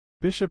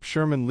Bishop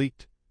Sherman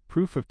leaked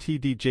proof of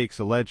T.D. Jakes'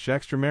 alleged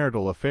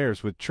extramarital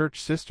affairs with church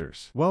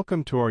sisters.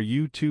 Welcome to our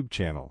YouTube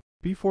channel.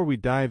 Before we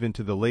dive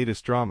into the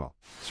latest drama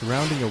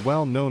surrounding a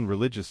well-known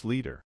religious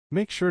leader,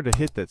 make sure to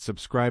hit that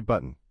subscribe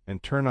button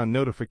and turn on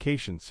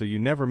notifications so you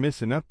never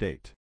miss an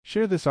update.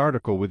 Share this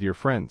article with your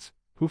friends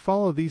who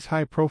follow these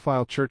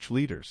high-profile church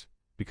leaders,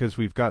 because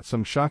we've got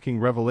some shocking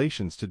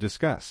revelations to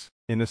discuss.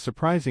 In a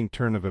surprising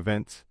turn of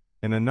events,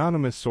 an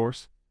anonymous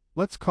source,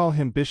 let's call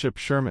him Bishop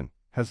Sherman,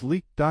 has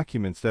leaked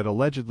documents that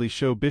allegedly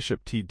show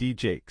Bishop T.D.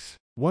 Jakes,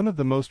 one of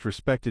the most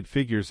respected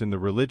figures in the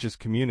religious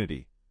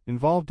community,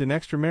 involved in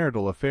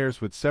extramarital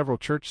affairs with several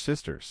church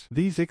sisters.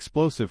 These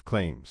explosive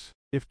claims,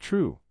 if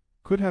true,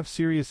 could have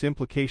serious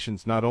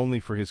implications not only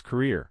for his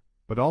career,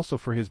 but also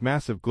for his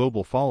massive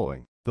global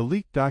following. The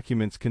leaked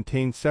documents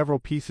contain several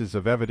pieces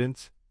of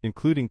evidence,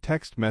 including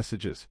text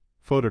messages,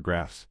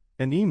 photographs,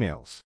 and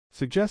emails,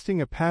 suggesting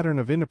a pattern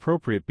of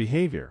inappropriate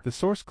behavior. The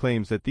source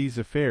claims that these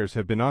affairs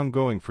have been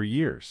ongoing for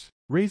years,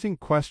 raising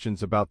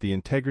questions about the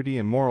integrity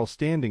and moral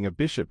standing of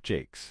Bishop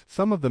Jakes.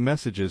 Some of the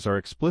messages are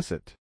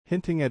explicit,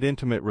 hinting at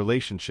intimate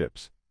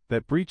relationships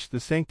that breach the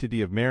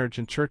sanctity of marriage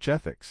and church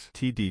ethics.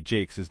 T.D.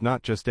 Jakes is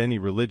not just any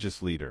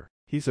religious leader.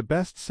 He's a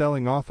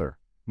best-selling author,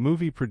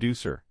 movie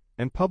producer,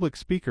 and public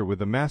speaker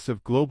with a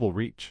massive global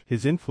reach.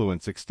 His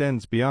influence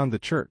extends beyond the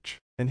church,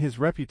 and his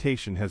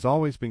reputation has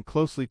always been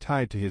closely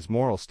tied to his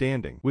moral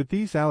standing. With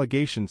these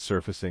allegations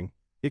surfacing,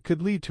 it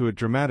could lead to a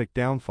dramatic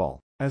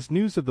downfall. As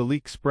news of the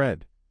leak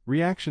spread,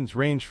 reactions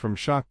ranged from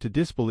shock to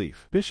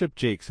disbelief. Bishop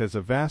Jakes has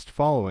a vast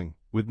following,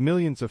 with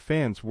millions of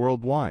fans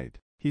worldwide.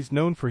 He's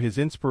known for his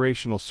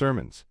inspirational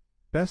sermons,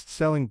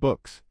 best-selling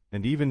books,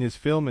 and even his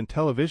film and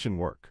television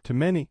work. To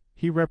many,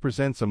 he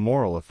represents a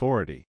moral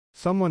authority,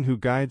 someone who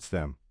guides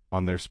them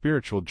on their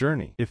spiritual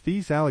journey. If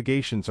these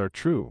allegations are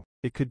true,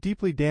 it could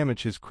deeply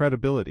damage his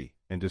credibility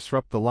and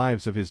disrupt the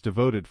lives of his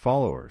devoted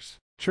followers.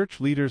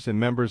 Church leaders and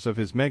members of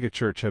his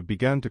megachurch have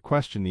begun to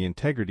question the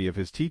integrity of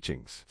his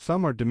teachings.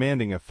 Some are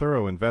demanding a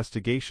thorough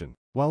investigation,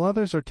 while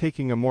others are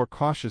taking a more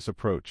cautious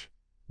approach,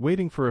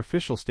 waiting for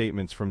official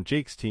statements from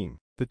Jakes' team.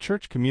 The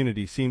church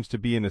community seems to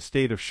be in a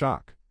state of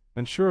shock,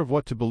 unsure of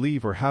what to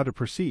believe or how to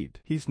proceed.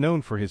 He's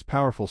known for his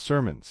powerful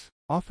sermons,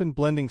 often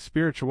blending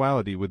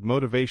spirituality with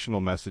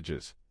motivational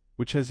messages,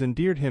 which has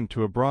endeared him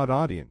to a broad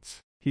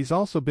audience. He's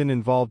also been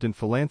involved in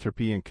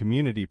philanthropy and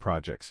community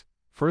projects,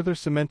 further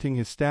cementing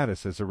his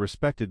status as a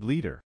respected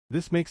leader.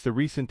 This makes the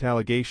recent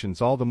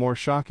allegations all the more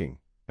shocking,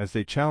 as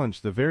they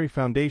challenge the very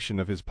foundation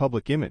of his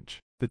public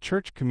image. The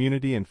church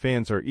community and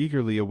fans are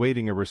eagerly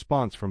awaiting a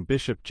response from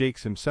Bishop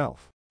Jakes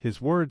himself.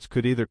 His words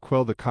could either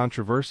quell the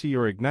controversy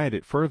or ignite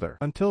it further.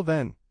 Until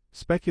then,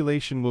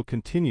 speculation will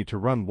continue to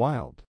run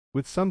wild,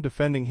 with some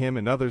defending him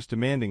and others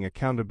demanding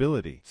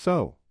accountability.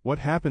 So, what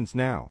happens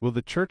now? Will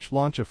the church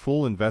launch a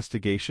full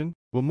investigation?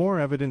 Will more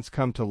evidence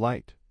come to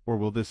light? Or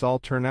will this all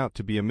turn out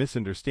to be a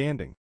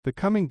misunderstanding? The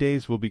coming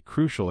days will be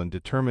crucial in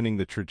determining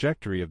the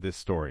trajectory of this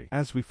story.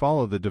 As we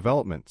follow the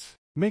developments,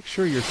 make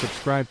sure you're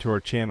subscribed to our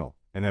channel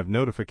and have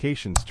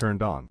notifications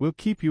turned on. We'll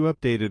keep you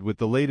updated with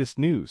the latest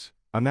news,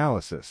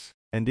 analysis,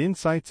 and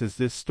insights as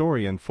this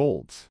story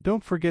unfolds.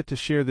 Don't forget to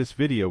share this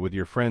video with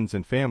your friends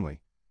and family.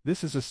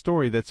 This is a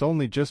story that's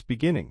only just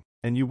beginning,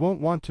 and you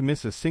won't want to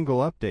miss a single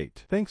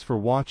update. Thanks for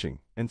watching,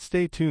 and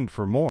stay tuned for more.